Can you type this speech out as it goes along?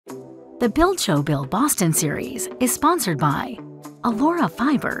The Build Show Build Boston series is sponsored by Allura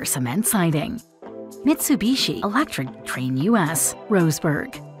Fiber Cement Siding, Mitsubishi Electric Train US,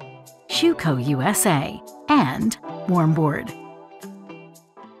 Roseburg, Schuco USA, and Warmboard.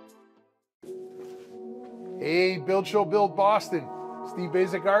 Hey, Build Show Build Boston, Steve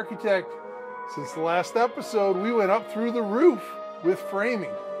Basic Architect. Since the last episode, we went up through the roof with framing,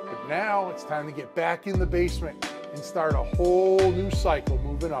 but now it's time to get back in the basement and start a whole new cycle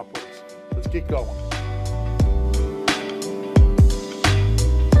moving upwards. Let's get going.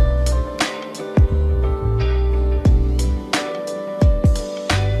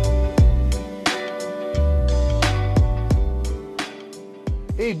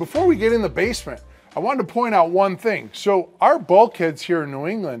 Hey, before we get in the basement, I wanted to point out one thing. So our bulkheads here in New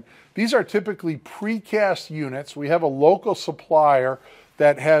England, these are typically precast units. We have a local supplier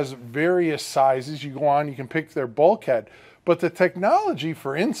that has various sizes. You go on, you can pick their bulkhead. But the technology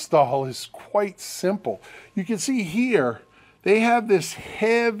for install is quite simple. You can see here, they have this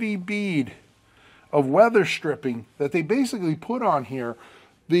heavy bead of weather stripping that they basically put on here.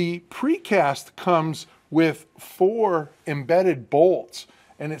 The precast comes with 4 embedded bolts,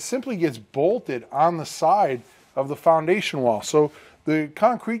 and it simply gets bolted on the side of the foundation wall. So the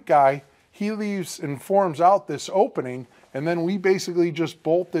concrete guy, he leaves and forms out this opening, and then we basically just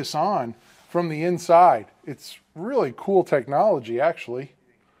bolt this on from the inside. It's really cool technology, actually.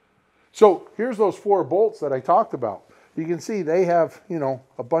 So here's those 4 bolts that I talked about. You can see they have,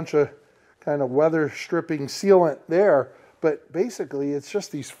 a bunch of kind of weather stripping sealant there, but basically it's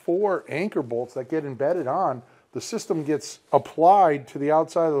just these 4 anchor bolts that get embedded on. The system gets applied to the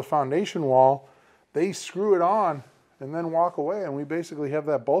outside of the foundation wall. They screw it on and then walk away, and we basically have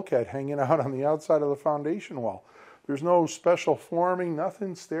that bulkhead hanging out on the outside of the foundation wall. There's no special forming,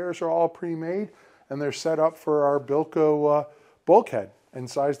 nothing. Stairs are all pre-made, and they're set up for our Bilco bulkhead and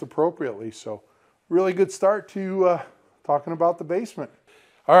sized appropriately. So really good start to talking about the basement.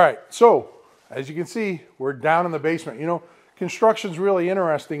 All right, so as you can see, we're down in the basement. Construction's really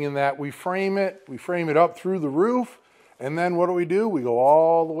interesting in that we frame it up through the roof, and then what do? We go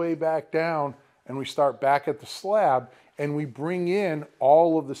all the way back down, and we start back at the slab, and we bring in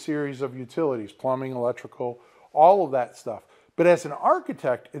all of the series of utilities, plumbing, electrical, all of that stuff. But as an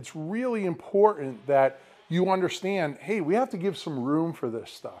architect, it's really important that you understand, hey, we have to give some room for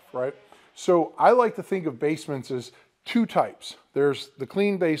this stuff, right? So I like to think of basements as 2 types. There's the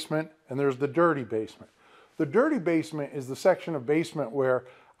clean basement and there's the dirty basement. The dirty basement is the section of basement where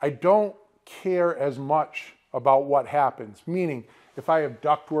I don't care as much about what happens. Meaning, if I have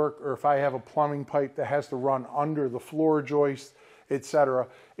ductwork or if I have a plumbing pipe that has to run under the floor joist, etc.,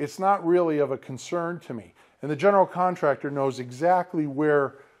 it's not really of a concern to me. And the general contractor knows exactly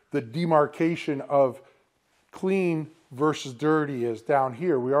where the demarcation of clean versus dirty is down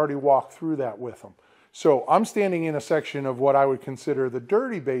here. We already walked through that with them. So I'm standing in a section of what I would consider the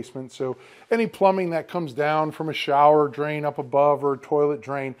dirty basement. So any plumbing that comes down from a shower drain up above or a toilet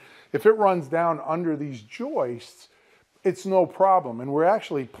drain, if it runs down under these joists, it's no problem. And we're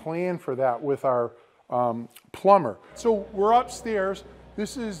actually planned for that with our plumber. So we're upstairs.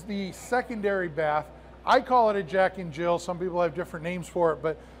 This is the secondary bath. I call it a Jack and Jill. Some people have different names for it,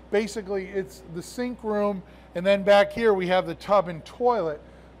 but basically it's the sink room, and then back here we have the tub and toilet.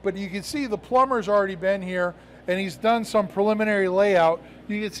 But you can see the plumber's already been here, and he's done some preliminary layout.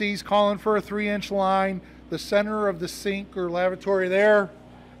 You can see he's calling for a 3-inch line, the center of the sink or lavatory there,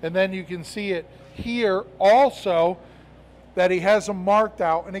 and then you can see it here also that he has them marked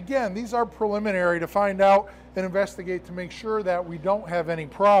out. And again, these are preliminary to find out and investigate to make sure that we don't have any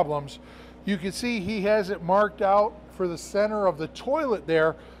problems. You can see he has it marked out for the center of the toilet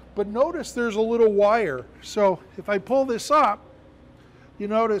there, but notice there's a little wire. So if I pull this up, you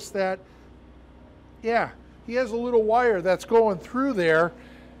notice that, yeah, he has a little wire that's going through there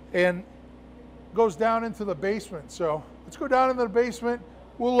and goes down into the basement. So let's go down into the basement,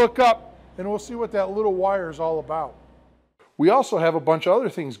 we'll look up, and we'll see what that little wire is all about. We also have a bunch of other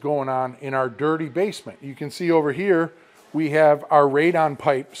things going on in our dirty basement. You can see over here, we have our radon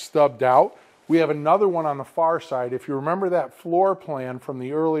pipe stubbed out. We have another one on the far side. If you remember that floor plan from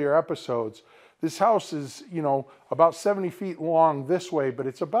the earlier episodes, this house is, about 70 feet long this way, but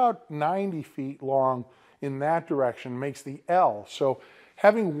it's about 90 feet long in that direction, makes the L. So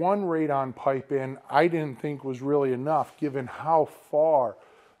having one radon pipe in, I didn't think was really enough given how far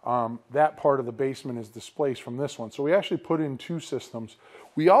that part of the basement is displaced from this one. So we actually put in 2 systems.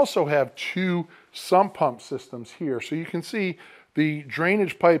 We also have 2 sump pump systems here. So you can see the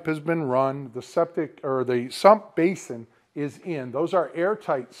drainage pipe has been run, the septic or the sump basin is in. Those are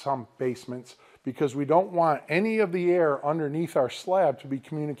airtight sump basements because we don't want any of the air underneath our slab to be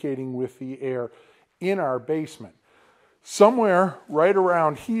communicating with the air in our basement. Somewhere right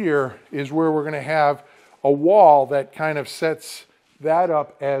around here is where we're going to have a wall that kind of sets that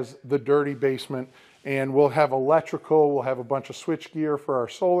up as the dirty basement, and we'll have electrical, we'll have a bunch of switch gear for our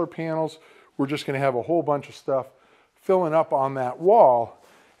solar panels. We're just going to have a whole bunch of stuff filling up on that wall.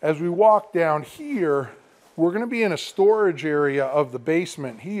 As we walk down here, we're going to be in a storage area of the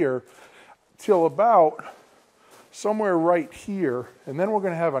basement here till about somewhere right here, and then we're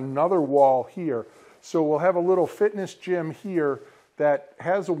going to have another wall here. So we'll have a little fitness gym here that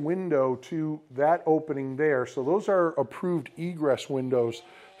has a window to that opening there. So those are approved egress windows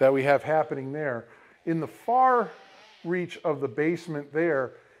that we have happening there. In the far reach of the basement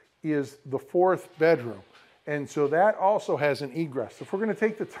there is the 4th bedroom. And so that also has an egress. If we're going to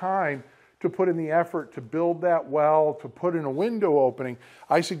take the time to put in the effort to build that well, to put in a window opening,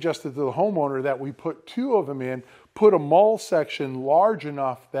 I suggested to the homeowner that we put 2 of them in, put a mull section large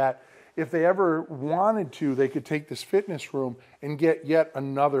enough that if they ever wanted to, they could take this fitness room and get yet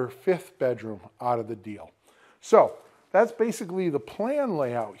another 5th bedroom out of the deal. So that's basically the plan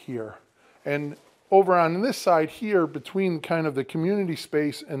layout here. And over on this side here, between kind of the community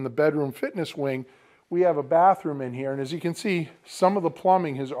space and the bedroom fitness wing, we have a bathroom in here. And as you can see, some of the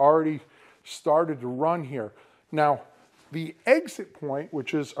plumbing has already started to run here. Now, the exit point,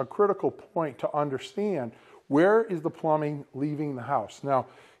 which is a critical point to understand, where is the plumbing leaving the house? Now,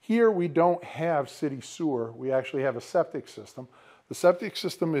 here we don't have city sewer. We actually have a septic system. The septic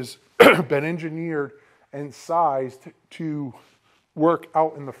system has been engineered and sized to work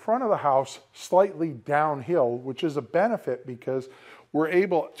out in the front of the house slightly downhill, which is a benefit because we're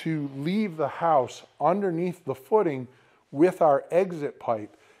able to leave the house underneath the footing with our exit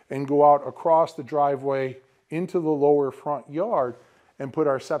pipe and go out across the driveway into the lower front yard and put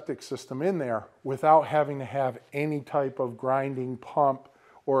our septic system in there without having to have any type of grinding pump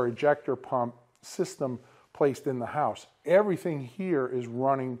or ejector pump system placed in the house. Everything here is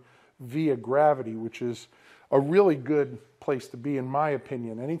running via gravity, which is a really good place to be, in my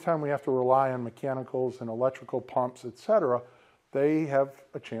opinion. Anytime we have to rely on mechanicals and electrical pumps, etc., they have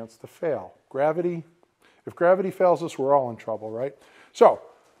a chance to fail. Gravity, if gravity fails us, we're all in trouble, right? So,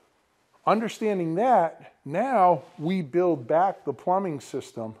 understanding that, now we build back the plumbing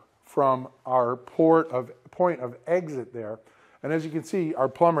system from our point of exit there. And as you can see, our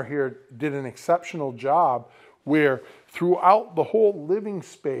plumber here did an exceptional job where throughout the whole living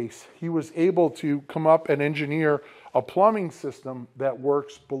space, he was able to come up and engineer a plumbing system that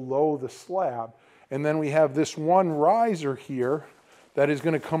works below the slab. And then we have this one riser here that is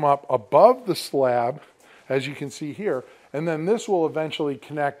going to come up above the slab, as you can see here. And then this will eventually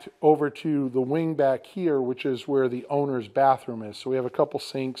connect over to the wing back here, which is where the owner's bathroom is. So we have a couple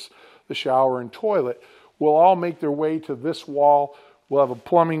sinks, the shower, and toilet. Will all make their way to this wall. We'll have a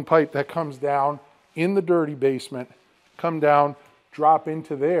plumbing pipe that comes down in the dirty basement, come down, drop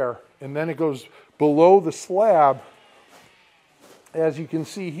into there, and then it goes below the slab. As you can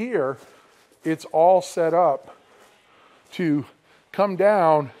see here, it's all set up to come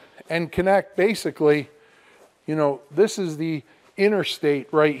down and connect basically, you know, this is the interstate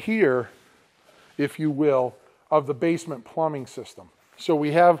right here, if you will, of the basement plumbing system. So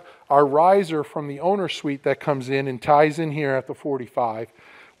we have our riser from the owner suite that comes in and ties in here at the 45.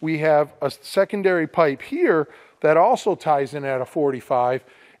 We have a secondary pipe here that also ties in at a 45.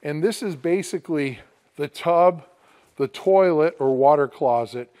 And this is basically the tub, the toilet or water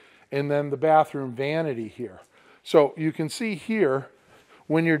closet, and then the bathroom vanity here. So you can see here,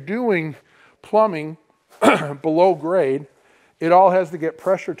 when you're doing plumbing below grade, it all has to get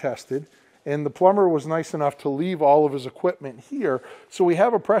pressure tested. And the plumber was nice enough to leave all of his equipment here. So we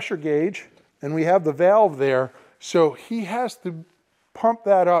have a pressure gauge and we have the valve there. So he has to pump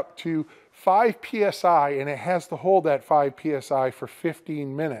that up to 5 psi, and it has to hold that 5 psi for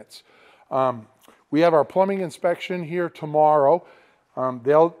 15 minutes. We have our plumbing inspection here tomorrow.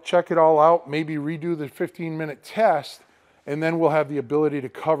 They'll check it all out, maybe redo the 15-minute test, and then we'll have the ability to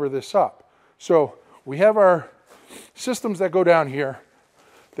cover this up. So we have our systems that go down here.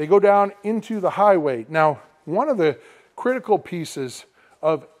 They go down into the highway. Now, one of the critical pieces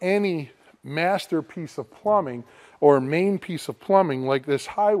of any master piece of plumbing or main piece of plumbing like this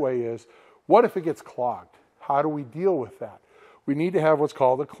highway is, what if it gets clogged? How do we deal with that? We need to have what's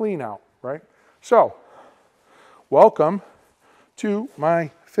called a clean out, right? So, welcome to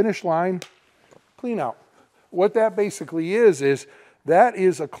my finish line clean out. What that basically is that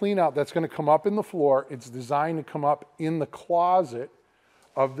is a clean out that's going to come up in the floor. It's designed to come up in the closet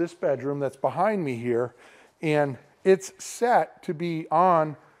of this bedroom that's behind me here, and it's set to be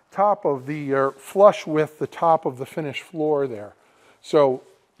on top of the, or flush with the top of the finished floor there. So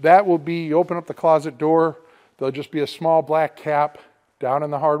that will be, you open up the closet door, there'll just be a small black cap down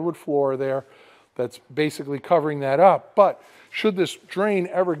in the hardwood floor there that's basically covering that up. But should this drain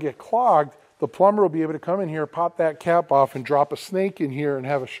ever get clogged, the plumber will be able to come in here, pop that cap off, and drop a snake in here and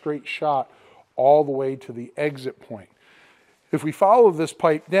have a straight shot all the way to the exit point. If we follow this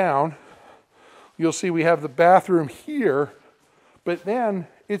pipe down, you'll see we have the bathroom here, but then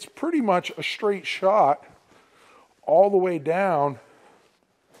it's pretty much a straight shot all the way down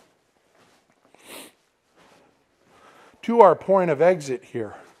to our point of exit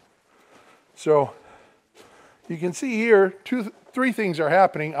here. So you can see here, three things are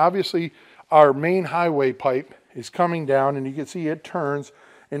happening. Obviously, our main highway pipe is coming down, and you can see it turns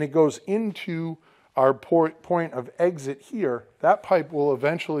and it goes into our point of exit here. That pipe will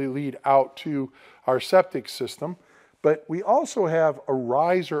eventually lead out to our septic system, but we also have a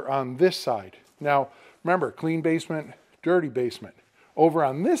riser on this side. Now, remember, clean basement, dirty basement. Over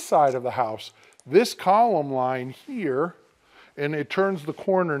on this side of the house, this column line here, and it turns the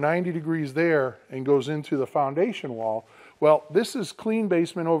corner 90 degrees there and goes into the foundation wall. Well, this is clean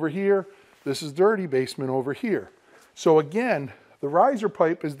basement over here. This is dirty basement over here. So again, the riser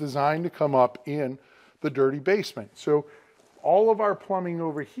pipe is designed to come up in the dirty basement. So all of our plumbing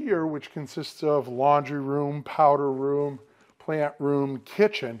over here, which consists of laundry room, powder room, plant room,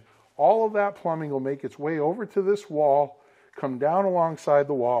 kitchen, all of that plumbing will make its way over to this wall, come down alongside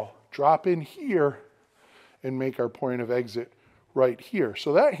the wall, drop in here, and make our point of exit right here.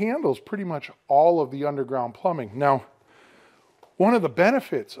 So that handles pretty much all of the underground plumbing. Now, one of the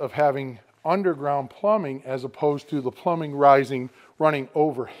benefits of having underground plumbing as opposed to the plumbing running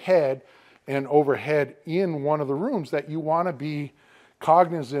overhead and overhead in one of the rooms that you want to be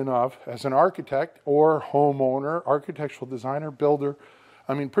cognizant of as an architect or homeowner, architectural designer, builder.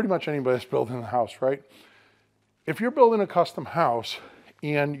 I mean, pretty much anybody that's building a house, right? If you're building a custom house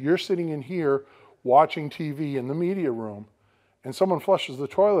and you're sitting in here watching TV in the media room and someone flushes the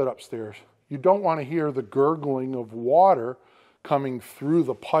toilet upstairs, you don't want to hear the gurgling of water coming through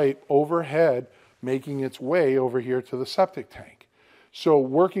the pipe overhead, making its way over here to the septic tank. So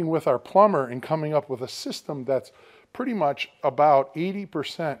working with our plumber and coming up with a system that's pretty much about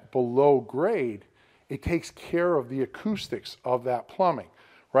 80% below grade, it takes care of the acoustics of that plumbing,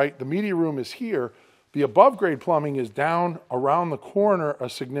 right? The media room is here. The above grade plumbing is down around the corner a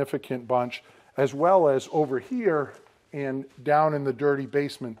significant bunch, as well as over here and down in the dirty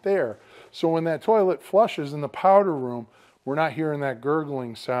basement there. So when that toilet flushes in the powder room, we're not hearing that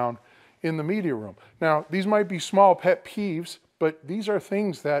gurgling sound in the media room. Now, these might be small pet peeves, but these are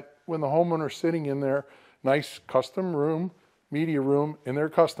things that when the homeowner's sitting in their nice custom room, media room, in their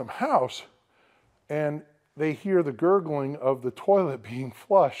custom house, and they hear the gurgling of the toilet being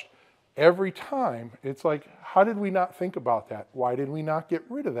flushed every time, it's like, how did we not think about that? Why did we not get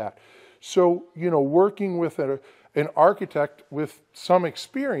rid of that? So, working with an architect with some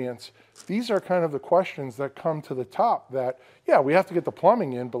experience, these are kind of the questions that come to the top that, yeah, we have to get the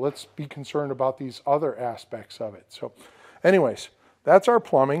plumbing in, but let's be concerned about these other aspects of it. So anyways, that's our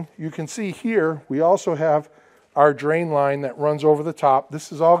plumbing. You can see here, we also have our drain line that runs over the top.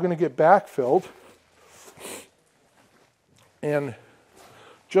 This is all going to get backfilled. And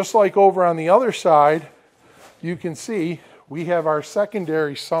just like over on the other side, you can see we have our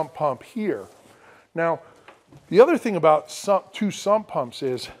secondary sump pump here. Now, the other thing about two sump pumps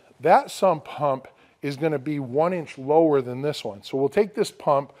is that sump pump is going to be 1 inch lower than this one. So we'll take this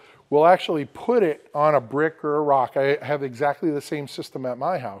pump, we'll actually put it on a brick or a rock. I have exactly the same system at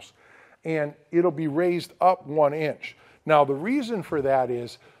my house, and it'll be raised up 1 inch. Now, the reason for that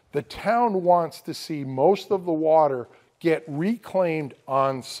is the town wants to see most of the water get reclaimed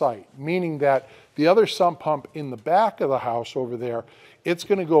on site, meaning that the other sump pump in the back of the house over there, it's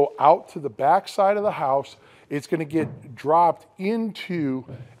going to go out to the back side of the house. It's going to get dropped into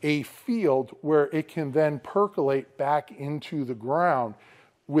a field where it can then percolate back into the ground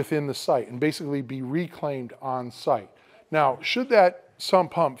within the site and basically be reclaimed on site. Now, should that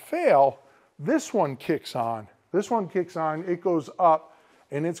sump pump fail, this one kicks on. This one kicks on, it goes up,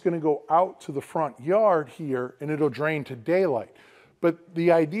 and it's going to go out to the front yard here, and it'll drain to daylight. But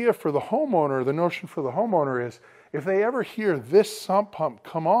the idea for the homeowner, the notion for the homeowner is, if they ever hear this sump pump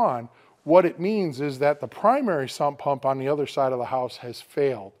come on, what it means is that the primary sump pump on the other side of the house has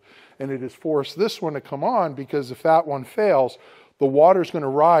failed. And it has forced this one to come on, because if that one fails, the water's going to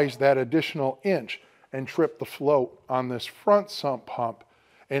rise that additional inch and trip the float on this front sump pump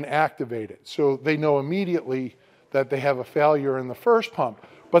and activate it. So they know immediately that they have a failure in the first pump.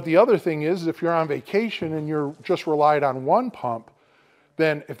 But the other thing is, if you're on vacation and you're just relied on one pump,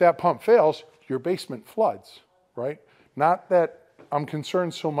 then if that pump fails, your basement floods, right? Not that I'm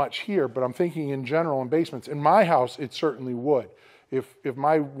concerned so much here, but I'm thinking in general in basements. In my house, it certainly would. If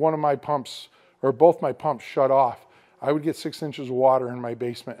one of my pumps or both my pumps shut off, I would get 6 inches of water in my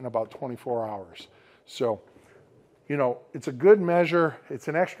basement in about 24 hours. So, you know, it's a good measure. It's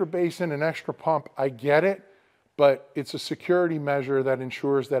an extra basin, an extra pump. I get it, but it's a security measure that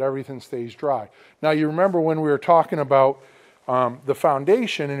ensures that everything stays dry. Now, you remember when we were talking about the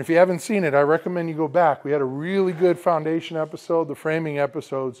foundation, and if you haven't seen it, I recommend you go back. We had a really good foundation episode, the framing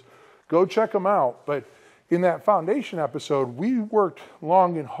episodes. Go check them out. But in that foundation episode, we worked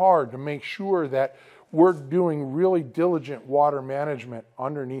long and hard to make sure that we're doing really diligent water management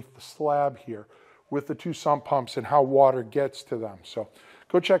underneath the slab here with the 2 sump pumps and how water gets to them. So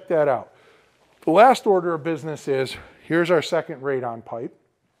go check that out. The last order of business is, here's our second radon pipe.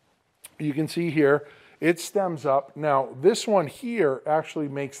 You can see here, it stems up. Now, this one here actually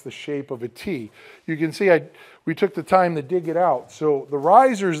makes the shape of a T. You can see we took the time to dig it out. So the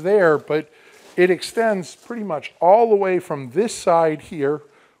riser's there, but it extends pretty much all the way from this side here,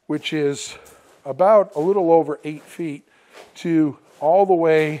 which is about a little over 8 feet, to all the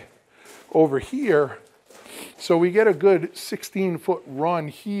way over here. So we get a good 16-foot run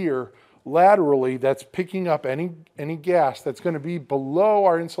here laterally that's picking up any gas that's going to be below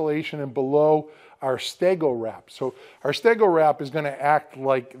our insulation and below our stego wrap. So our stego wrap is going to act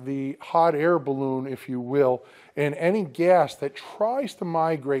like the hot air balloon, if you will, and any gas that tries to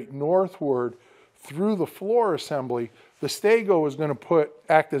migrate northward through the floor assembly, the stego is going to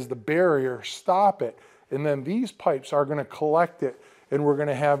act as the barrier, stop it, and then these pipes are going to collect it, and we're going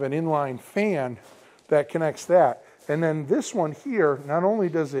to have an inline fan that connects that. And then this one here, not only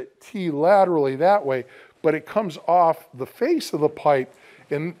does it tee laterally that way, but it comes off the face of the pipe,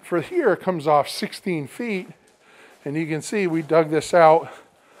 and for here it comes off 16 feet, and you can see we dug this out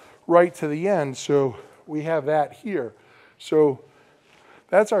right to the end, so we have that here. So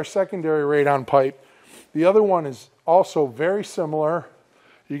that's our secondary radon pipe. The other one is also very similar.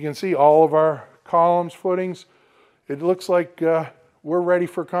 You can see all of our columns, footings. It looks like we're ready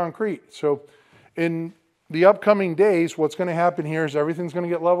for concrete. So in the upcoming days, what's going to happen here is everything's going to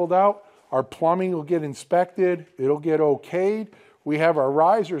get leveled out. Our plumbing will get inspected. It'll get okayed. We have our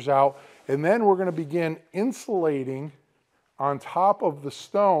risers out. And then we're going to begin insulating on top of the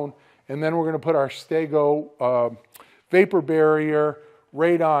stone. And then we're going to put our stego vapor barrier,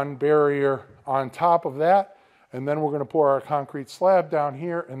 radon barrier on top of that. And then we're going to pour our concrete slab down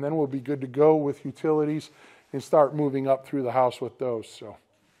here. And then we'll be good to go with utilities and start moving up through the house with those. So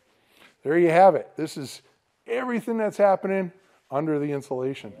there you have it. This is everything that's happening under the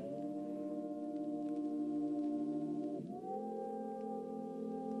insulation.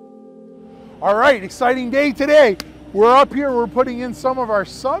 All right, exciting day today. We're up here, we're putting in some of our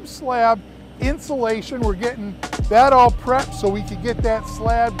sub-slab insulation. We're getting that all prepped so we can get that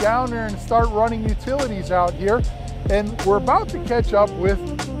slab down there and start running utilities out here. And we're about to catch up with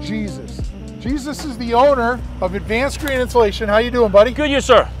Jesus. Jesus is the owner of Advanced Green Insulation. How you doing, buddy? Good, you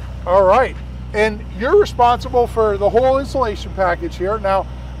sir. All right. And you're responsible for the whole insulation package here. Now,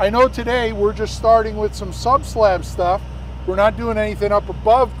 I know today we're just starting with some sub-slab stuff. We're not doing anything up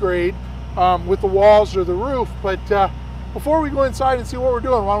above grade with the walls or the roof. But before we go inside and see what we're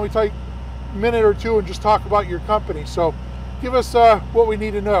doing, why don't we take a minute or two and just talk about your company. So give us what we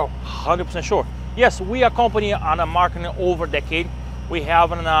need to know. 100% sure. Yes, we are a company on a market over a decade. We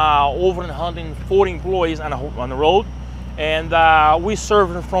have over 140 employees on the road. And we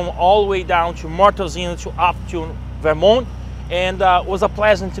serve from all the way down to Martha's-Vineyard to up to Vermont. And it was a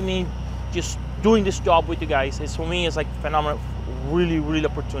pleasant to me just doing this job with you guys. For me, it's like phenomenal, really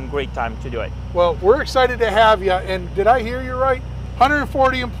opportune, great time to do it. Well, we're excited to have you. And did I hear you right?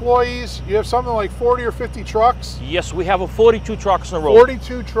 140 employees. You have something like 40 or 50 trucks? Yes, we have 42 trucks on the road.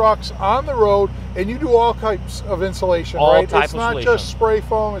 42 trucks on the road, and you do all types of insulation, right? It's not just spray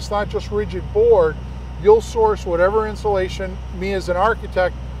foam. It's not just rigid board. You'll source whatever insulation me as an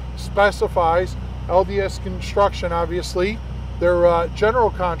architect specifies. LDS Construction, obviously, they're a general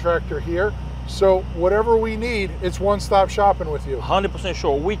contractor here. So whatever we need, it's one-stop shopping with you. 100%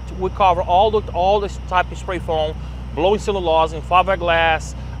 sure. We cover all this type of spray foam, blowing cellulose and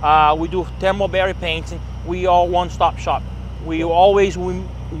fiberglass. We do thermal barrier painting. We are one-stop shop. We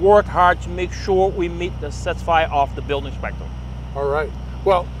work hard to make sure we meet the satisfy of the building inspector. All right.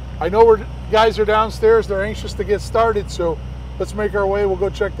 Well, I know guys are downstairs. They're anxious to get started, so let's make our way. We'll go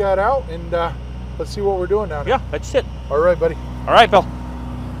check that out, and let's see what we're doing down here. Yeah, that's it. All right, buddy. All right, Bill.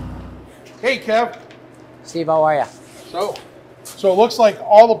 Hey, Kev. Steve, how are you? So it looks like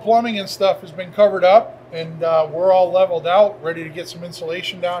all the plumbing and stuff has been covered up. and we're all leveled out, ready to get some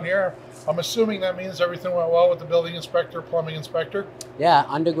insulation down here. I'm assuming that means everything went well with the building inspector, plumbing inspector? Yeah,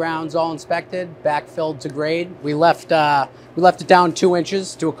 underground's all inspected, backfilled to grade. We left it down 2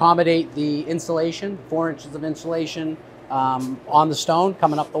 inches to accommodate the insulation, 4 inches of insulation on the stone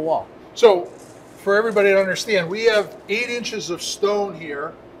coming up the wall. So for everybody to understand, we have 8 inches of stone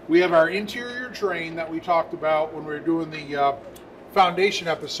here. We have our interior drain that we talked about when we were doing the foundation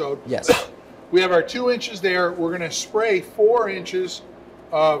episode. Yes. We have our 2 inches there. We're going to spray 4 inches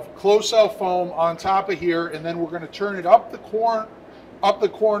of closed cell foam on top of here, and then we're going to turn it up the corner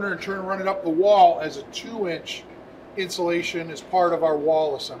and run it up the wall as a 2-inch insulation as part of our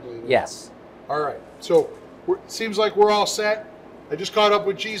wall assembly. Yes. All right. So seems like we're all set. I just caught up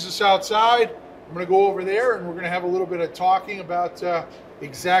with Jesus outside. I'm going to go over there, and we're going to have a little bit of talking about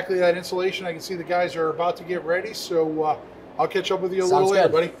exactly that insulation. I can see the guys are about to get ready, so I'll catch up with you a little later,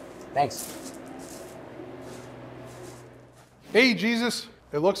 buddy. Thanks. Hey, Jesus.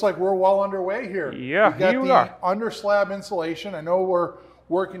 It looks like we're well underway here. Yeah, here we are. Under slab insulation. I know we're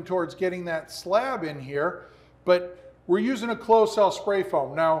working towards getting that slab in here, but we're using a closed cell spray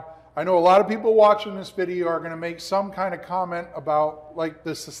foam. Now, I know a lot of people watching this video are going to make some kind of comment about like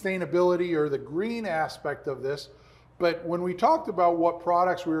the sustainability or the green aspect of this, but when we talked about what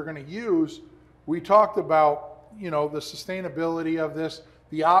products we were going to use, we talked about, you know, the sustainability of this,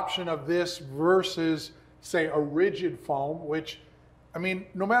 the option of this versus, say, a rigid foam, which, I mean,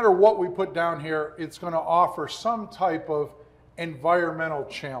 no matter what we put down here, it's going to offer some type of environmental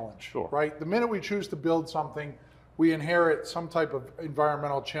challenge, sure, right? The minute we choose to build something, we inherit some type of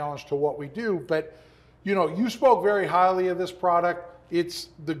environmental challenge to what we do. But, you know, you spoke very highly of this product. It's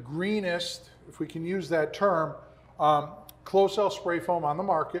the greenest, if we can use that term, closed cell spray foam on the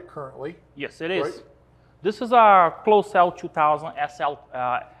market currently. Yes, it is. Right? This is our closed cell 2000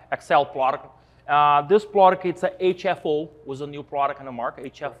 XL product. This product, it's a HFO, was a new product on the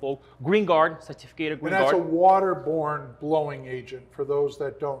market, HFO, Green Guard, certificated Green Guard. And that's a waterborne blowing agent for those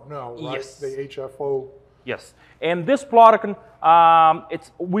that don't know, right? Yes. The HFO. Yes, and this product,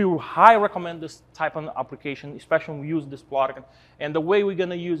 we highly recommend this type of application, especially when we use this product. And the way we're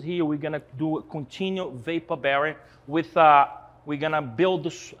gonna use here, we're gonna do a continual vapor barrier with, we're gonna build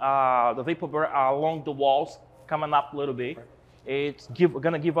this, the vapor barrier along the walls, coming up a little bit. Right. It's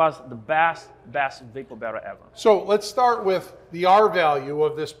gonna give us the best vapor barrier ever. So let's start with the R value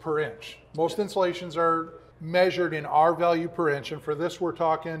of this per inch. Most insulations are measured in R value per inch, and for this we're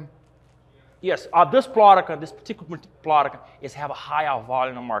talking? Yes, this product, this particular product, is have a higher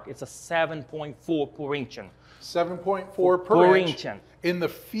volume on the market. It's a 7.4 per inch. 7.4 per inch. In the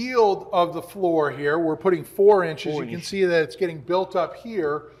field of the floor here, we're putting 4 inches. You can see that it's getting built up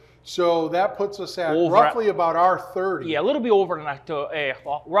here. So that puts us at roughly about R30. Yeah, a little bit over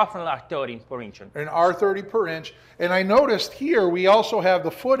roughly R30 per inch. An R30 per inch. And I noticed here we also have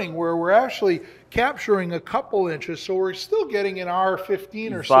the footing where we're actually capturing a couple inches, so we're still getting an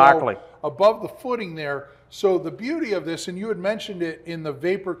R15 or so above the footing there. So the beauty of this, and you had mentioned it in the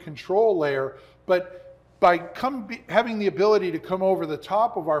vapor control layer, but by having the ability to come over the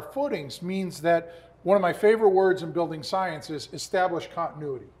top of our footings means that one of my favorite words in building science is establish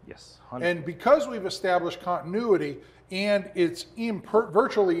continuity. Yes. 100%. And because we've established continuity and it's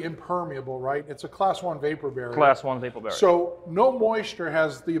virtually impermeable, right? It's a class 1 vapor barrier. Class 1 vapor barrier. So no moisture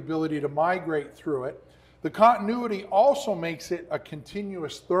has the ability to migrate through it. The continuity also makes it a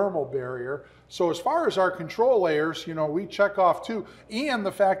continuous thermal barrier. So as far as our control layers, you know, we check off too. And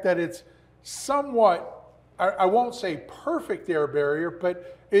the fact that it's somewhat, I won't say perfect air barrier,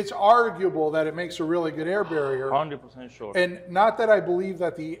 but it's arguable that it makes a really good air barrier. 100% sure. And not that I believe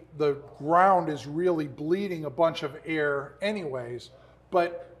that the ground is really bleeding a bunch of air anyways,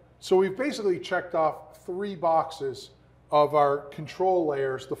 but so we've basically checked off 3 boxes of our control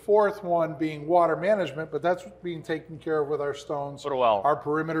layers. The 4th one being water management, but that's being taken care of with our stones, our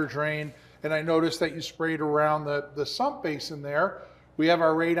perimeter drain. And I noticed that you sprayed around the sump basin there. We have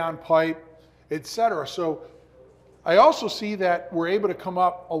our radon pipe, etc. So I also see that we're able to come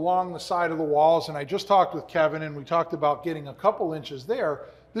up along the side of the walls, and I just talked with Kevin and we talked about getting a couple inches there.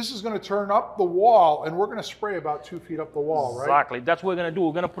 This is going to turn up the wall, and we're going to spray about 2 feet up the wall, right? Exactly. That's what we're going to do.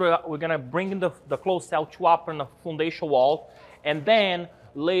 We're going to bring in the closed cell to up in the foundation wall, and then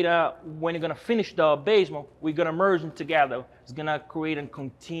later, when you're going to finish the basement, we're going to merge them together. It's going to create a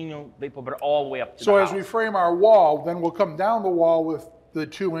continual vapor barrier all the way up to the house. So as we frame our wall, then we'll come down the wall with the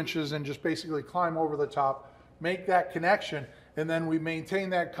 2 inches and just basically climb over the top, make that connection, and then we maintain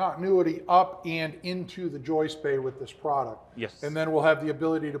that continuity up and into the joist bay with this product. Yes. And then we'll have the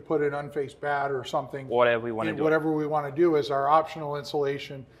ability to put an unfaced bat or something. Whatever we want to do. Whatever we want to do as our optional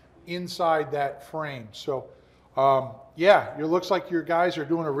insulation inside that frame. So yeah, it looks like your guys are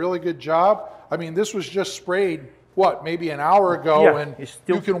doing a really good job. I mean, this was just sprayed, what, maybe an hour ago, Yeah, and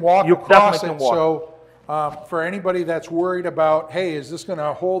still, you can walk you across definitely it. can walk. So for anybody that's worried about, hey, is this going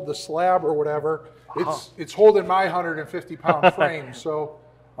to hold the slab or whatever, it's holding my 150-pound frame. So,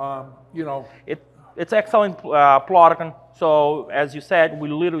 you know. It's excellent product. So as you said, we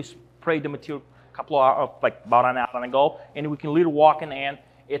literally sprayed the material a couple of hours, like about an hour ago, and we can literally walk in, and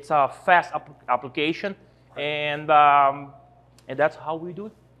it's a fast application, and that's how we do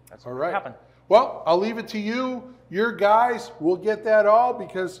it. That's all what right. happened. Well, I'll leave it to you. Your guys will get that all,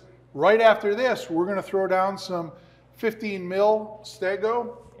 because right after this, we're going to throw down some 15 mil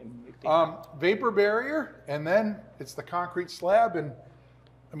Stego vapor barrier, and then it's the concrete slab. And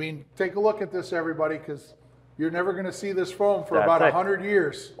I mean, take a look at this, everybody, because you're never going to see this foam for about 100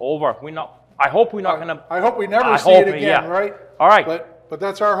 years. Over. I hope we're not going to. I hope we never see it again, yeah. right? All right. But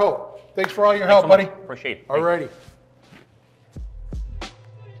that's our hope. Thanks for all your help, buddy. Appreciate it. All righty.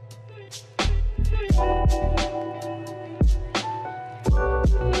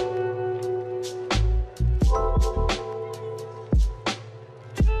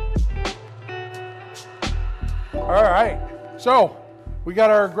 All right. So we got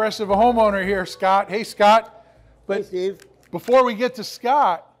our aggressive homeowner here, Scott. Hey, Scott. But hey, Steve. Before we get to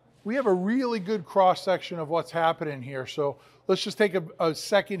Scott, we have a really good cross-section of what's happening here. So let's just take a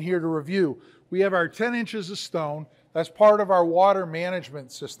second here to review. We have our 10 inches of stone. That's part of our water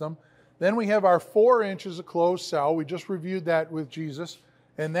management system. Then we have our 4 inches of closed cell. We just reviewed that with Jesus.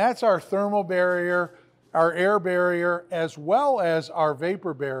 And that's our thermal barrier, our air barrier, as well as our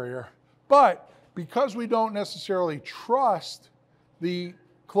vapor barrier. But because we don't necessarily trust the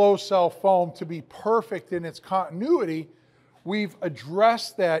closed cell foam to be perfect in its continuity, we've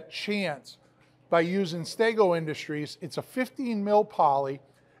addressed that chance by using Stego Industries. It's a 15 mil poly.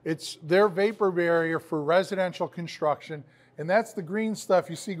 It's their vapor barrier for residential construction. And that's the green stuff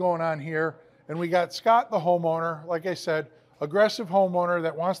you see going on here. And we got Scott, the homeowner, like I said, aggressive homeowner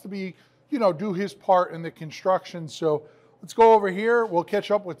that wants to be, you know, do his part in the construction. So let's go over here. We'll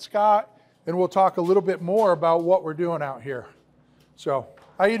catch up with Scott, and we'll talk a little bit more about what we're doing out here. So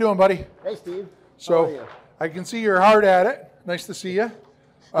how you doing, buddy? Hey, Steve. So how are you? I can see you're hard at it. Nice to see you.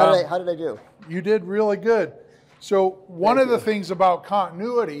 How did I do? You did really good. So one of the things about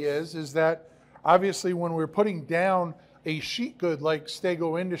continuity is that obviously when we're putting down a sheet good like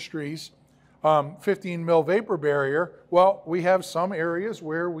Stego Industries 15 mil vapor barrier, well, we have some areas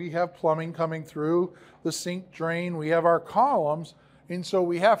where we have plumbing coming through, the sink drain, we have our columns, and so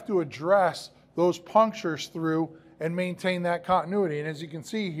we have to address those punctures through and maintain that continuity. And as you can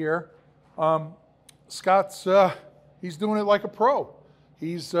see here, Scott's, he's doing it like a pro.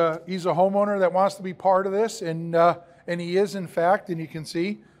 He's a homeowner that wants to be part of this, and he is, in fact, and you can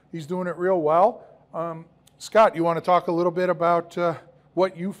see he's doing it real well. Scott, you want to talk a little bit about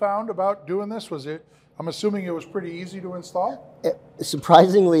what you found about doing this? I'm assuming it was pretty easy to install?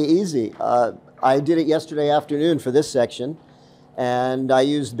 Surprisingly easy. I did it yesterday afternoon for this section, and I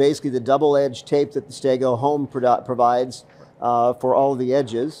used basically the double-edged tape that the Stego Home provides for all of the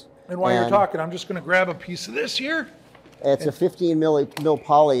edges. And while you're talking, I'm just going to grab a piece of this here. It's a 15 mil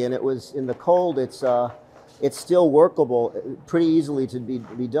poly, and it was in the cold. It's still workable, pretty easily to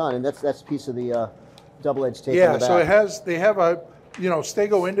be done, and that's a piece of the double-edged tape. Yeah, on the so back. they have a,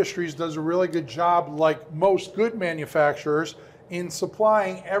 Stego Industries does a really good job, like most good manufacturers, in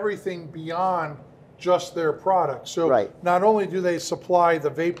supplying everything beyond just their product. So not only do they supply the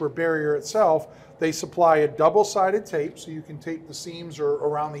vapor barrier itself, they supply a double-sided tape, so you can tape the seams or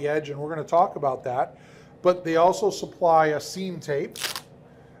around the edge, and we're going to talk about that. But they also supply a seam tape,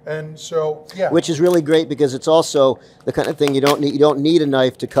 and so which is really great because it's also the kind of thing you don't need a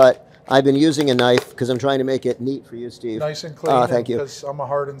knife to cut. I've been using a knife because I'm trying to make it neat for you, Steve. Nice and clean. Thank you. Because I'm a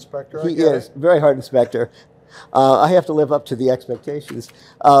hard inspector. He is very hard inspector. I have to live up to the expectations.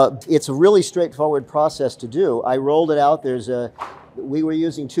 It's a really straightforward process to do. I rolled it out. We were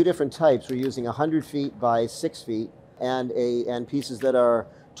using 2 different types. We're using 100 feet by 6 feet and pieces that are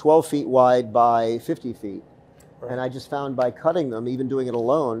 12 feet wide by 50 feet. Right. And I just found by cutting them, even doing it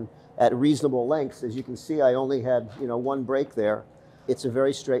alone, at reasonable lengths, as you can see, I only had 1 break there. It's a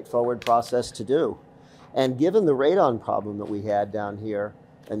very straightforward process to do. And given the radon problem that we had down here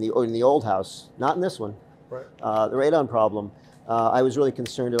in the old house, not in this one, right. The radon problem, I was really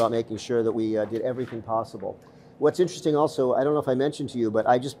concerned about making sure that we did everything possible. What's interesting also, I don't know if I mentioned to you, but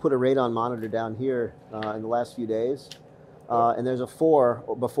I just put a radon monitor down here in the last few days. And there's a 4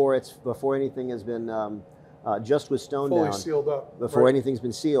 before anything has been just with stone Fully down. sealed up. Before Right. anything's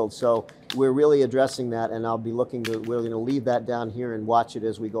been sealed. So we're really addressing that, and we're going to leave that down here and watch it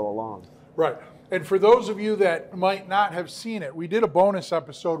as we go along. Right. And for those of you that might not have seen it, we did a bonus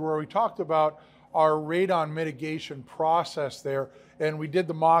episode where we talked about our radon mitigation process there, and we did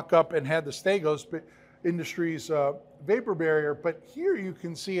the mock-up and had the Stegos Industries vapor barrier, but here you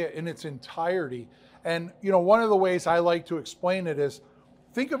can see it in its entirety. And you know, one of the ways I like to explain it is,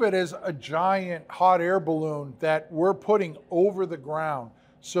 think of it as a giant hot air balloon that we're putting over the ground.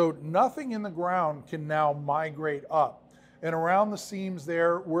 So nothing in the ground can now migrate up. And around the seams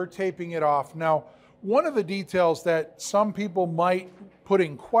there, we're taping it off. Now, one of the details that some people might put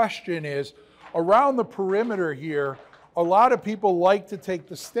in question is, around the perimeter here, a lot of people like to take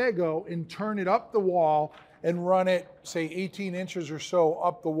the Stego and turn it up the wall and run it, say, 18 inches or so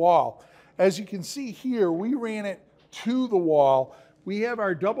up the wall. As you can see here, we ran it to the wall. We have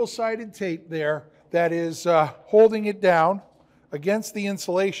our double-sided tape there that is holding it down against the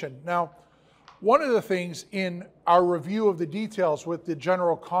insulation. Now, one of the things in our review of the details with the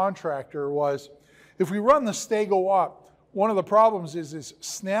general contractor was, if we run the Stego up, one of the problems is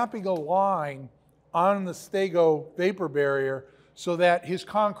snapping a line on the Stego vapor barrier so that his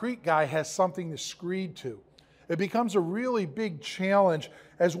concrete guy has something to screed to. It becomes a really big challenge,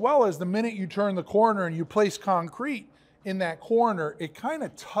 as well as the minute you turn the corner and you place concrete in that corner, it kind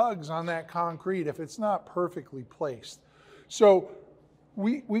of tugs on that concrete if it's not perfectly placed. So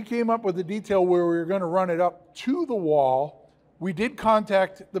we came up with a detail where we were going to run it up to the wall. We did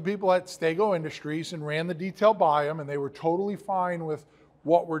contact the people at Stego Industries and ran the detail by them, and they were totally fine with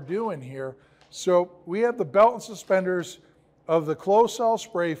what we're doing here. So we have the belt and suspenders of the closed cell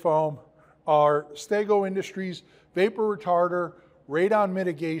spray foam, our Stego Industries vapor retarder radon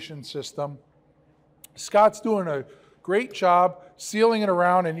mitigation system. Scott's doing a great job sealing it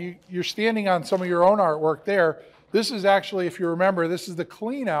around, and you're standing on some of your own artwork there. This is actually, if you remember, this is the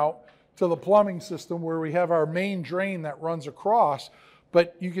clean out to the plumbing system where we have our main drain that runs across.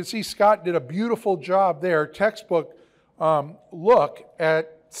 But you can see Scott did a beautiful job there, textbook look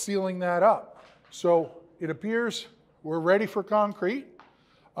at sealing that up. So it appears we're ready for concrete.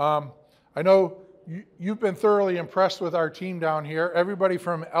 I know you've been thoroughly impressed with our team down here. Everybody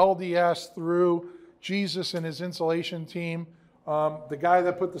from LDS through Jesus and his insulation team. The guy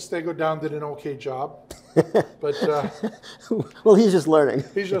that put the Stego down did an okay job. But well, he's just learning.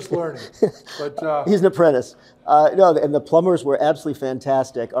 He's just learning. But he's an apprentice. No, and the plumbers were absolutely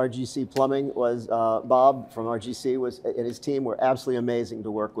fantastic. RGC Plumbing was Bob from RGC and his team were absolutely amazing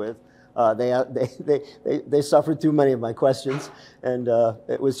to work with. They suffered through many of my questions, and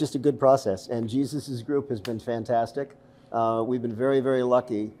it was just a good process. And Jesus's group has been fantastic. We've been very, very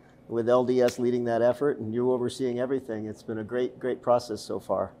lucky with LDS leading that effort, and you overseeing everything. It's been a great process so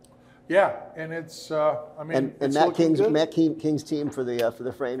far. Yeah, and it's I mean, and Matt King's team for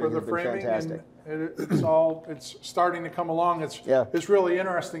the framing has been fantastic. And it's starting to come along. It's really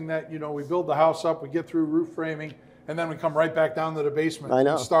interesting that, you know, we build the house up, we get through roof framing, and then we come right back down to the basement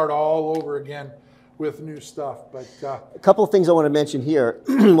and start all over again with new stuff. But a couple of things I want to mention here.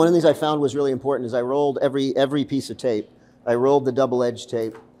 One of the things I found was really important is I rolled every piece of tape. I rolled the double-edged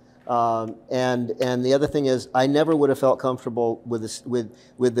tape. And the other thing is, I never would have felt comfortable with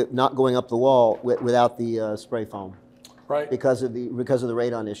it not going up the wall without the spray foam, right? Because of the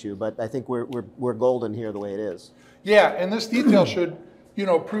radon issue. But I think we're golden here the way it is. Yeah, and this detail should, you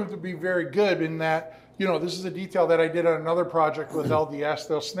know, prove to be very good in that, you know, this is a detail that I did on another project with LDS.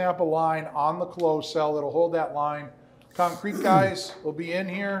 They'll snap a line on the closed cell. It'll hold that line. Concrete guys will be in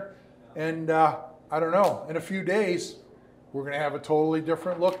here, and I don't know, in a few days, we're going to have a totally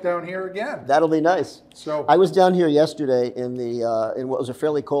different look down here again. That'll be nice. So I was down here yesterday in what was a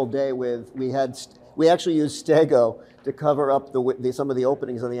fairly cold day. We actually used Stego to cover up some of the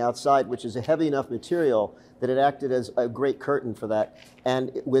openings on the outside, which is a heavy enough material that it acted as a great curtain for that.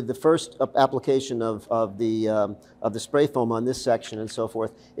 And with the first application of the spray foam on this section and so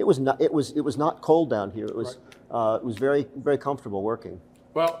forth, it was not cold down here. It was very, very comfortable working.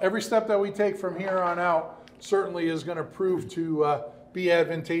 Well, every step that we take from here on out certainly is going to prove to be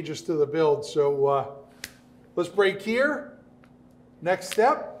advantageous to the build. So let's break here. Next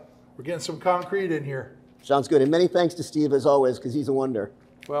step, we're getting some concrete in here. Sounds good. And many thanks to Steve as always, because he's a wonder.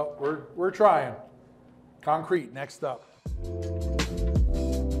 Well, we're trying. Concrete next up.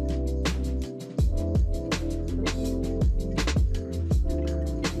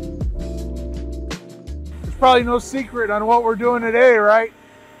 There's probably no secret on what we're doing today, right?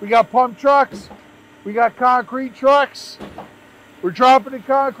 We got pump trucks. We got concrete trucks. We're dropping the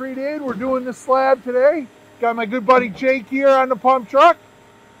concrete in. We're doing the slab today. Got my good buddy Jake here on the pump truck.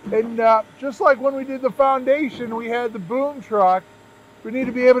 And just like when we did the foundation, we had the boom truck, we need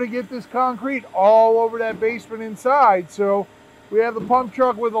to be able to get this concrete all over that basement inside. So we have the pump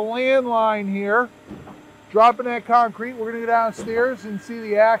truck with a landline here, dropping that concrete. We're gonna go downstairs and see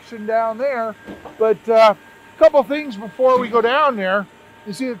the action down there. But a couple things before we go down there.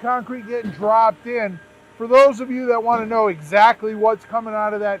 You see the concrete getting dropped in. For those of you that wanna know exactly what's coming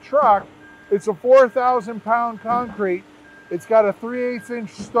out of that truck, it's a 4,000 pound concrete. It's got a 3/8 inch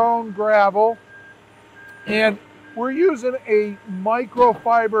stone gravel, and we're using a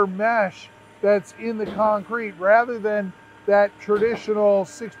microfiber mesh that's in the concrete rather than that traditional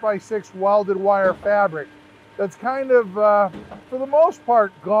 6x6 welded wire fabric. That's kind of, for the most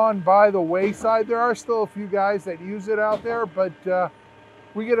part, gone by the wayside. There are still a few guys that use it out there, but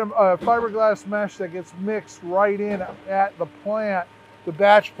we get a fiberglass mesh that gets mixed right in at the plant, the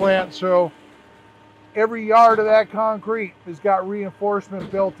batch plant, so every yard of that concrete has got reinforcement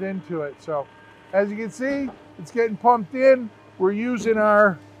built into it. So as you can see, it's getting pumped in. We're using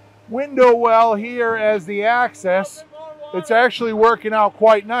our window well here as the access. It's actually working out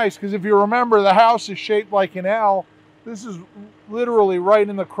quite nice because if you remember, the house is shaped like an L. This is literally right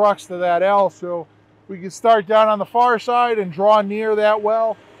in the crux of that L. So we can start down on the far side and draw near that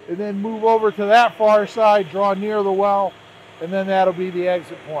well, and then move over to that far side, draw near the well, and then that'll be the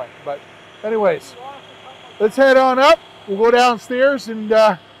exit point. But anyways, let's head on up. We'll go downstairs and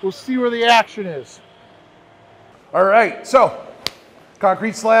we'll see where the action is. All right, so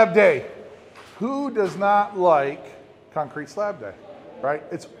concrete slab day. Who does not like concrete slab day, right?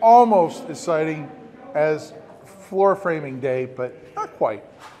 It's almost as exciting as floor framing day, but not quite,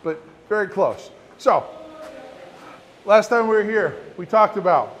 but very close. So last time we were here, we talked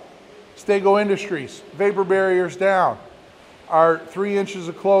about Stego Industries, vapor barriers down, our 3 inches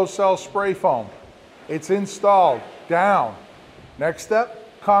of closed cell spray foam. It's installed, down. Next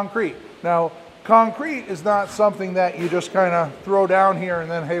step, concrete. Now, concrete is not something that you just kind of throw down here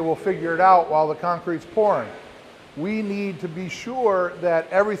and then, hey, we'll figure it out while the concrete's pouring. We need to be sure that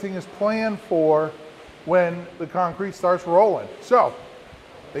everything is planned for when the concrete starts rolling. So,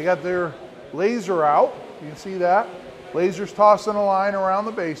 they got their laser out. You can see that. Laser's tossing a line around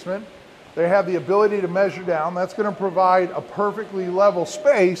the basement. They have the ability to measure down. That's going to provide a perfectly level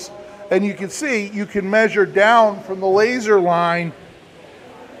space. And you can see, you can measure down from the laser line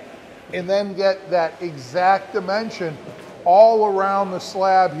and then get that exact dimension all around the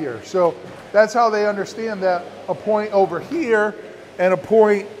slab here. So that's how they understand that a point over here and a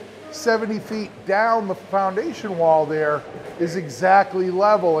point 70 feet down the foundation wall there is exactly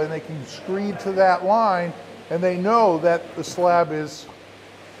level, and they can screed to that line and they know that the slab is,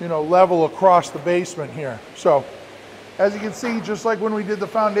 you know, level across the basement here. So as you can see, just like when we did the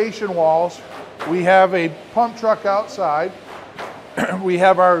foundation walls, we have a pump truck outside. We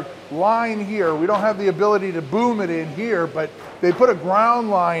have our line here. We don't have the ability to boom it in here, but they put a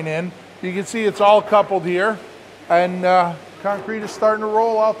ground line in. You can see it's all coupled here, and concrete is starting to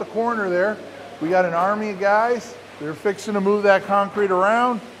roll out the corner there. We got an army of guys. They're fixing to move that concrete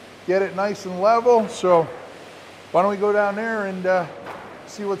around, get it nice and level. So why don't we go down there and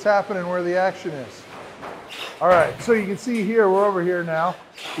see what's happening, where the action is. All right, so you can see here, we're over here now.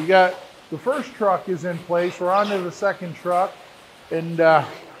 We got the first truck is in place. We're on to the second truck. And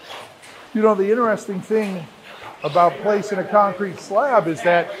you know, the interesting thing about placing a concrete slab is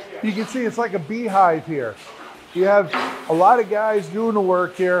that you can see it's like a beehive here. You have a lot of guys doing the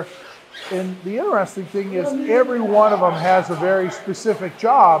work here. And the interesting thing is every one of them has a very specific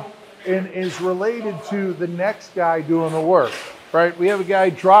job and is related to the next guy doing the work, right? We have a guy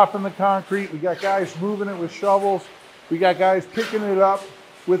dropping the concrete. We got guys moving it with shovels. We got guys picking it up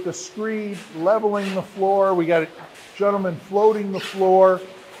with the screed, leveling the floor. We got a gentleman floating the floor.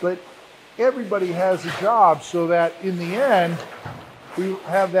 But everybody has a job so that in the end, we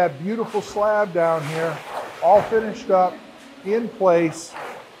have that beautiful slab down here, all finished up, in place,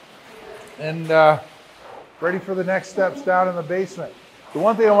 and ready for the next steps down in the basement. The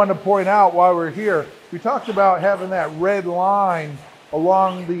one thing I wanted to point out while we're here, we talked about having that red line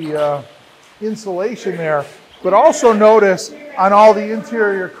along the insulation there, but also notice on all the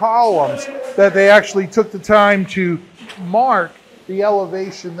interior columns that they actually took the time to mark the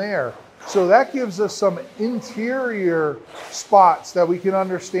elevation there. So that gives us some interior spots that we can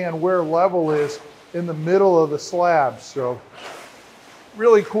understand where level is in the middle of the slab. So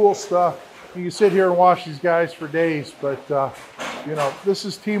really cool stuff. You can sit here and watch these guys for days, but you know, this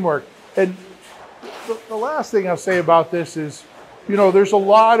is teamwork. And the last thing I'll say about this is, you know, there's a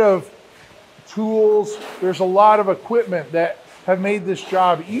lot of tools, there's a lot of equipment that have made this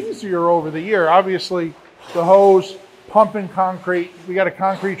job easier over the year. Obviously, the hose, pumping concrete. We got a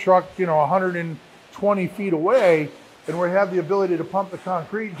concrete truck, you know, 120 feet away, and we have the ability to pump the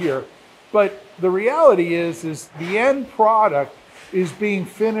concrete here. But the reality is the end product is being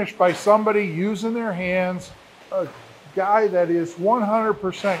finished by somebody using their hands, a guy that is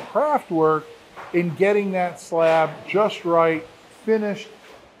 100% craft work in getting that slab just right, finished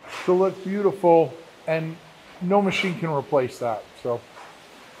to look beautiful, and no machine can replace that. So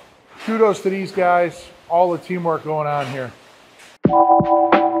kudos to these guys, all the teamwork going on here.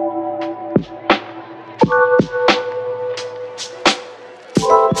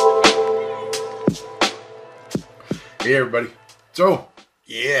 Hey everybody. So,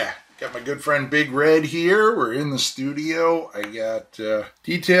 yeah, got my good friend Big Red here. We're in the studio. I got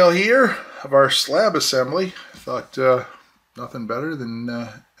detail here of our slab assembly. I thought nothing better than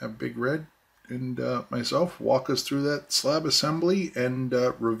have Big Red and myself walk us through that slab assembly and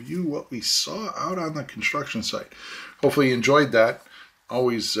review what we saw out on the construction site. Hopefully you enjoyed that.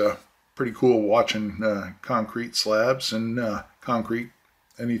 Always pretty cool watching concrete slabs and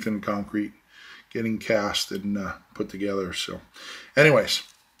anything concrete getting cast and put together. So anyways,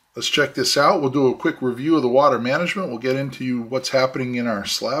 let's check this out. We'll do a quick review of the water management. We'll get into what's happening in our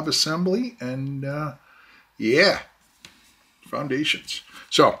slab assembly and yeah, foundations.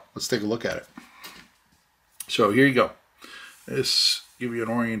 So let's take a look at it. So here you go. This give you an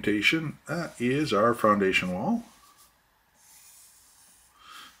orientation. That is our foundation wall.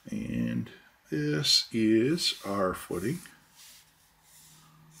 And this is our footing.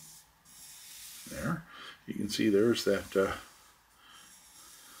 There. You can see there's that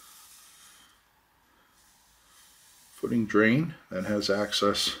footing drain that has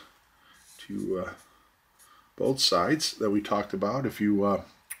access to both sides that we talked about. If you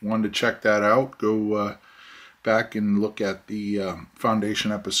wanted to check that out, go back and look at the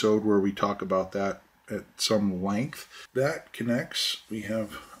foundation episode where we talk about that at some length. That connects. We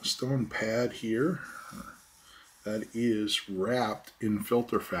have a stone pad here that is wrapped in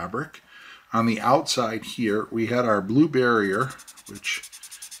filter fabric. On the outside here, we had our blue barrier, which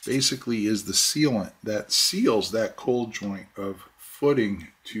basically is the sealant that seals that cold joint of footing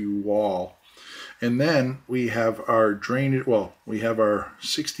to wall. And then we have our drainage, well, we have our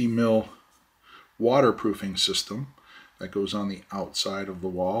 60 mil waterproofing system that goes on the outside of the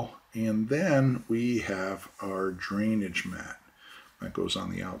wall. And then we have our drainage mat that goes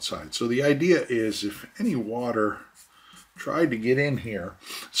on the outside. So the idea is if any water tried to get in here,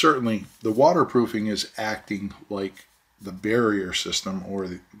 certainly the waterproofing is acting like the barrier system or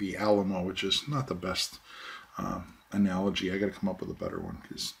the Alamo, which is not the best analogy. I got to come up with a better one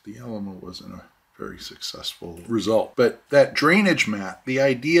because the Alamo wasn't a very successful result. But that drainage mat, the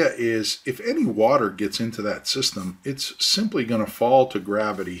idea is if any water gets into that system, it's simply going to fall to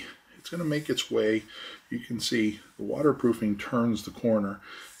gravity. It's going to make its way. You can see the waterproofing turns the corner.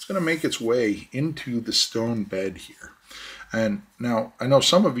 It's going to make its way into the stone bed here. And now I know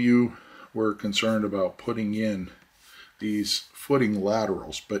some of you were concerned about putting in these footing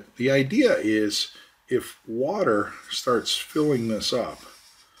laterals, but the idea is if water starts filling this up,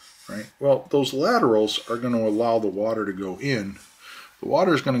 right, well, those laterals are going to allow the water to go in. The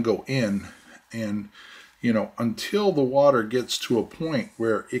water is going to go in, and you know, until the water gets to a point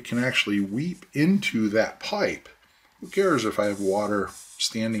where it can actually weep into that pipe, who cares if I have water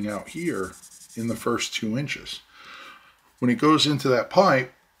standing out here in the first 2 inches? When it goes into that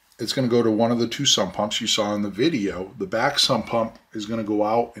pipe, it's going to go to one of the 2 sump pumps you saw in the video. The back sump pump is going to go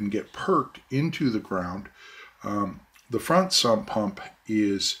out and get perked into the ground. The front sump pump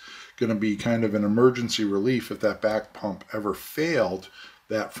is going to be kind of an emergency relief. If that back pump ever failed,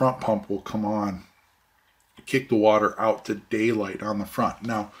 that front pump will come on, kick the water out to daylight on the front.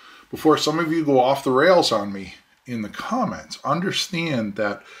 Now, before some of you go off the rails on me in the comments, understand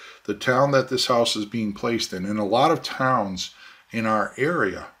that the town that this house is being placed in, and a lot of towns in our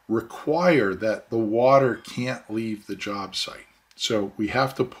area, require that the water can't leave the job site. So we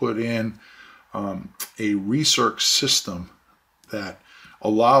have to put in a recirc system that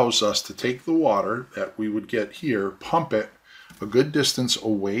allows us to take the water that we would get here, pump it a good distance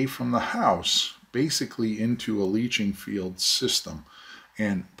away from the house, basically into a leaching field system,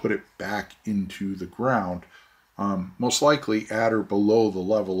 and put it back into the ground. Most likely at or below the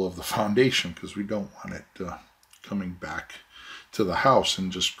level of the foundation, because we don't want it coming back to the house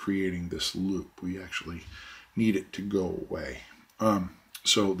and just creating this loop. We actually need it to go away.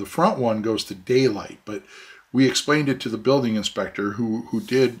 So the front one goes to daylight, but we explained it to the building inspector who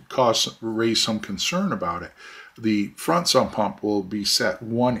did raise some concern about it. The front sump pump will be set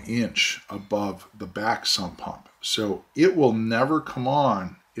 1 inch above the back sump pump. So it will never come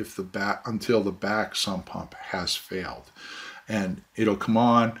on if until the back sump pump has failed. And it'll come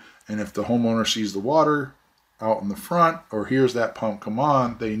on, and if the homeowner sees the water out in the front or hears that pump come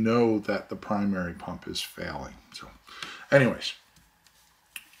on, they know that the primary pump is failing. So anyways,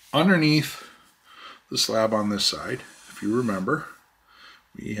 underneath the slab on this side, if you remember,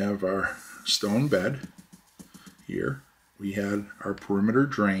 we have our stone bed here. We had our perimeter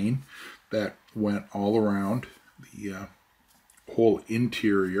drain that went all around the whole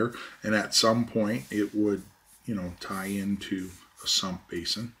interior, and at some point it would, you know, tie into a sump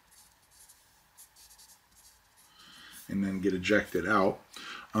basin and then get ejected out.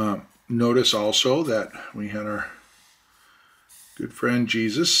 Notice also that we had our good friend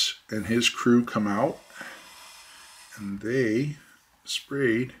Jesus and his crew come out, and they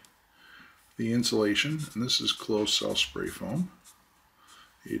sprayed the insulation, and this is closed cell spray foam.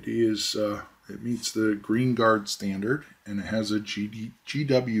 It is it meets the Green Guard standard, and it has a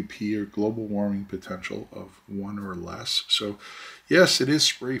GWP, or global warming potential, of 1 or less. So yes, it is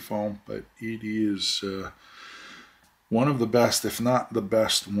spray foam, but it is one of the best, if not the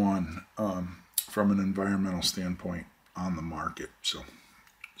best one, from an environmental standpoint on the market. So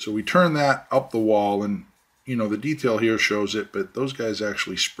we turn that up the wall, and you know, the detail here shows it, but those guys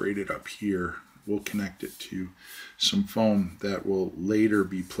actually sprayed it up here. We'll connect it to some foam that will later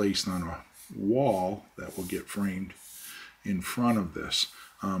be placed on a wall that will get framed in front of this.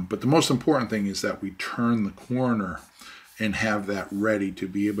 But the most important thing is that we turn the corner and have that ready to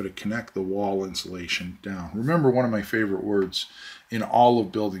be able to connect the wall insulation down. Remember, one of my favorite words in all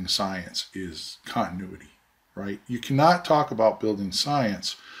of building science is continuity, right? You cannot talk about building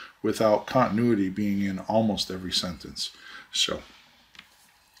science without continuity being in almost every sentence. So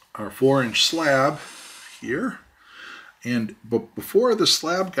our 4-inch slab here, but before the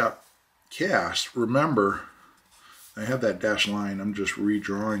slab got cast, remember, I have that dashed line, I'm just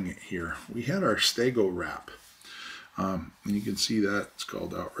redrawing it here. We had our Stego wrap, and you can see that it's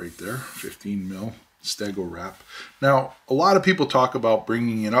called out right there, 15 mil Stego wrap. Now, a lot of people talk about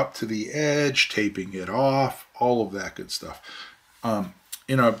bringing it up to the edge, taping it off, all of that good stuff.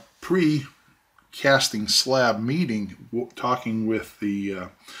 In a pre-casting slab meeting, talking with the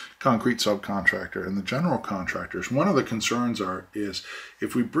concrete subcontractor and the general contractors, one of the concerns is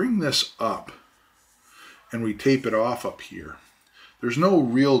if we bring this up and we tape it off up here, there's no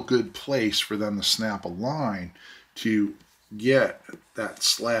real good place for them to snap a line to get that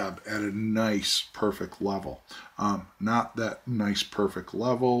slab at a nice perfect level. Not that nice perfect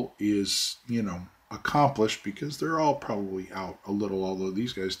level is, you know, accomplished, because they're all probably out a little, although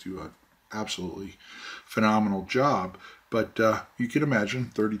these guys do an absolutely phenomenal job. But you can imagine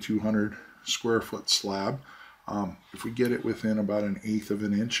 3,200 square foot slab. If we get it within about 1/8 of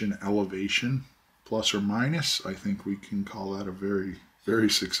an inch in elevation, plus or minus, I think we can call that a very, very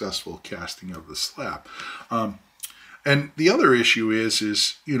successful casting of the slab. And the other issue is,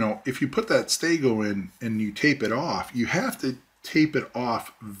 you know, if you put that Stego in and you tape it off, you have to tape it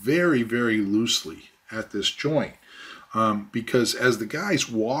off very, very loosely at this joint, because as the guys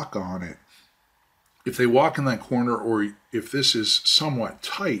walk on it, if they walk in that corner, or if this is somewhat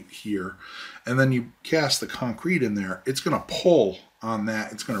tight here, and then you cast the concrete in there, it's going to pull on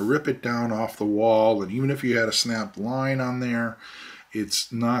that. It's going to rip it down off the wall, and even if you had a snapped line on there,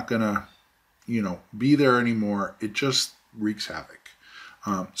 it's not going to, you know, be there anymore. It just wreaks havoc.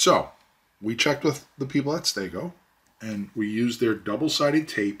 So we checked with the people at Stego, and we used their double-sided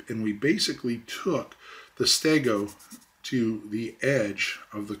tape, and we basically took the Stego to the edge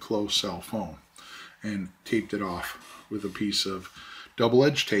of the closed cell foam and taped it off with a piece of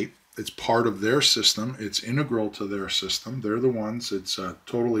double-edged tape. It's part of their system. It's integral to their system. They're the ones. It's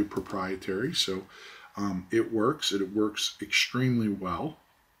totally proprietary, so it works. It works extremely well.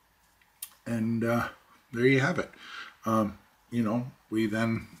 And there you have it. You know, we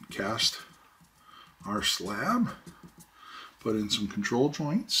then cast our slab, put in some control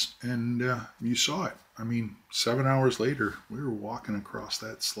joints, and you saw it. I mean, 7 hours later, we were walking across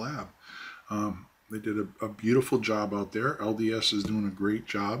that slab. They did a beautiful job out there. LDS is doing a great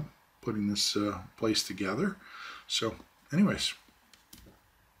job putting this place together. So anyways,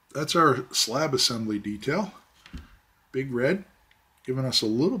 that's our slab assembly detail. Big Red giving us a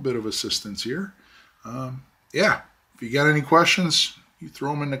little bit of assistance here. Yeah, if you got any questions, you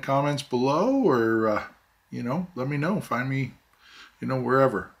throw them in the comments below, or you know, let me know. Find me, you know,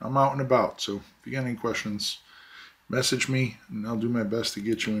 wherever. I'm out and about, so if you got any questions, message me and I'll do my best to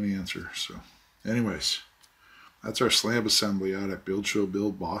get you an answer. So anyways, that's our slab assembly out at Build Show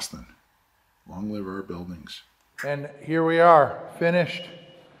Build Boston. Long live our buildings. And here we are, finished,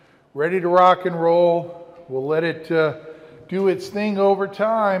 ready to rock and roll. We'll let it do its thing over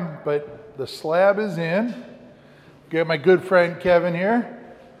time, but the slab is in. Got my good friend Kevin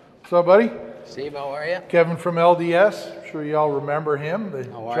here. What's up, buddy? Steve, how are you? Kevin from LDS. I'm sure you all remember him, the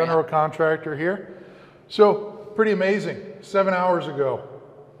general contractor here. So, pretty amazing. 7 hours ago,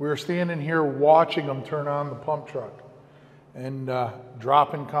 we were standing here watching them turn on the pump truck and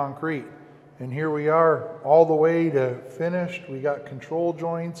dropping concrete. And here we are all the way to finished. We got control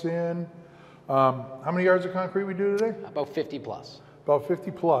joints in. How many yards of concrete we do today? About 50 plus. About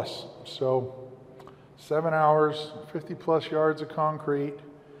 50 plus. So 7 hours, 50 plus yards of concrete.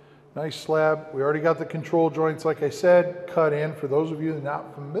 Nice slab. We already got the control joints, like I said, cut in. For those of you that are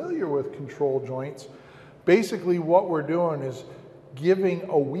not familiar with control joints, basically what we're doing is giving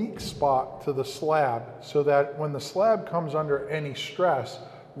a weak spot to the slab so that when the slab comes under any stress,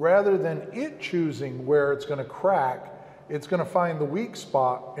 rather than it choosing where it's going to crack, it's going to find the weak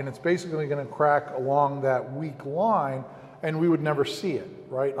spot, and it's basically going to crack along that weak line, and we would never see it,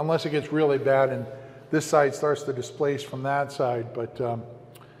 right? Unless it gets really bad and this side starts to displace from that side. But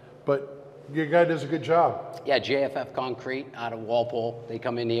your guy does a good job. Yeah, JFF Concrete out of Walpole. They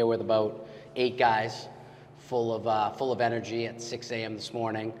come in here with about 8 guys, full of energy at 6 a.m. this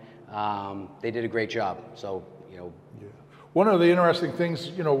morning. They did a great job. So, you know. Yeah. One of the interesting things,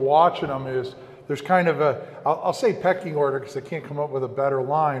 you know, watching them is there's kind of a, I'll say pecking order because I can't come up with a better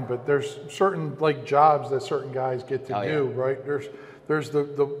line, but there's certain like jobs that certain guys get to do, right? There's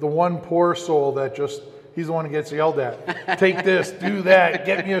the one poor soul that just, he's the one who gets yelled at. Take this, do that,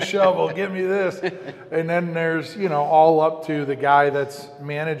 get me a shovel, get me this. And then there's, you know, all up to the guy that's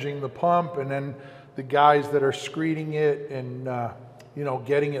managing the pump, and then the guys that are screeding it and, you know,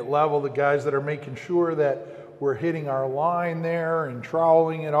 getting it level, the guys that are making sure that we're hitting our line there and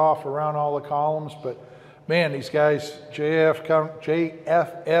troweling it off around all the columns. But man, these guys,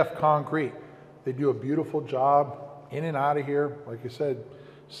 JFF Concrete, they do a beautiful job in and out of here. Like I said,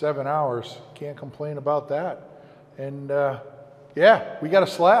 7 hours, can't complain about that. And yeah, we got a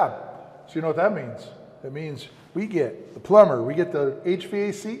slab. So you know what that means? It means we get the plumber, we get the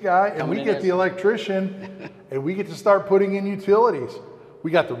HVAC guy, and we get the electrician, and we get to start putting in utilities. We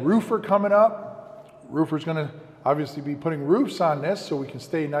got the roofer coming up. Roofer's gonna obviously be putting roofs on this so we can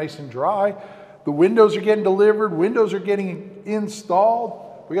stay nice and dry. The windows are getting delivered, windows are getting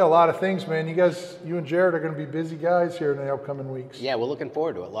installed. We got a lot of things, man. You guys, you and Jared are gonna be busy guys here in the upcoming weeks. Yeah, we're looking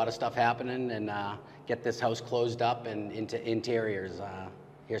forward to it. A lot of stuff happening, and get this house closed up and into interiors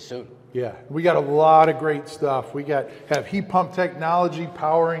here soon. Yeah, we got a lot of great stuff. We have heat pump technology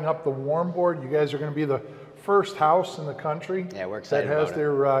powering up the warm board. You guys are gonna be the first house in the country we're excited that has about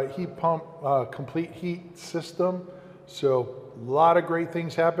their heat pump complete heat system. So a lot of great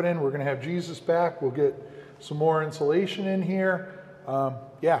things happening. We're going to have Jesus back. We'll get some more insulation in here.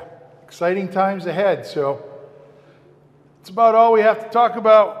 Yeah, exciting times ahead. So it's about all we have to talk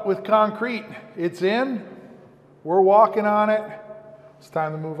about with concrete. It's in. We're walking on it. It's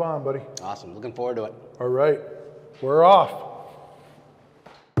time to move on, buddy. Awesome. Looking forward to it. All right. We're off.